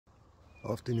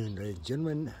Afternoon, ladies and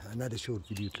gentlemen. Another short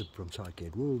video clip from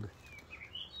Cycad World.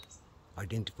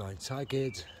 Identifying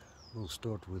cycads. We'll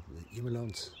start with the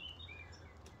emerlons,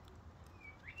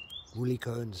 woolly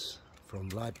cones from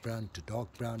light brown to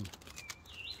dark brown.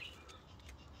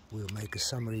 We'll make a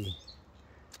summary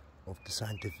of the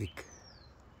scientific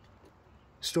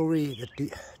story that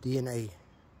the DNA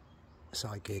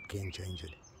cycad can change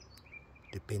it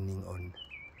depending on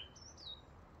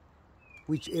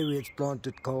which area it's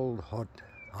planted: cold, hot,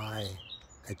 high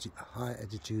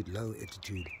altitude, low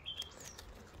altitude.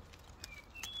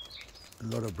 A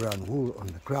lot of brown wool on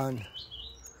the crown,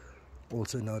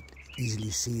 also not easily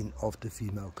seen after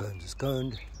female cones is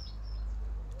coned,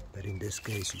 but in this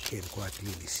case you can quite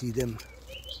clearly see them.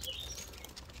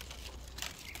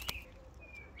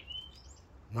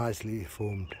 Nicely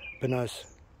formed pinnas,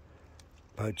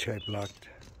 boat shape locked.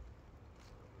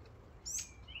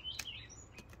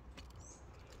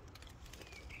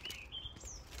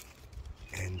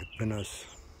 And the pinnas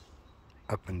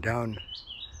up and down.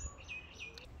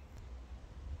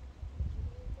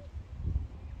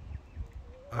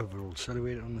 Overall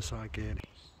silhouette on the cycad.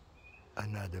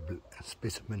 Another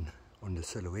specimen on the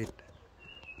silhouette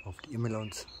of the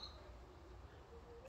emerlons.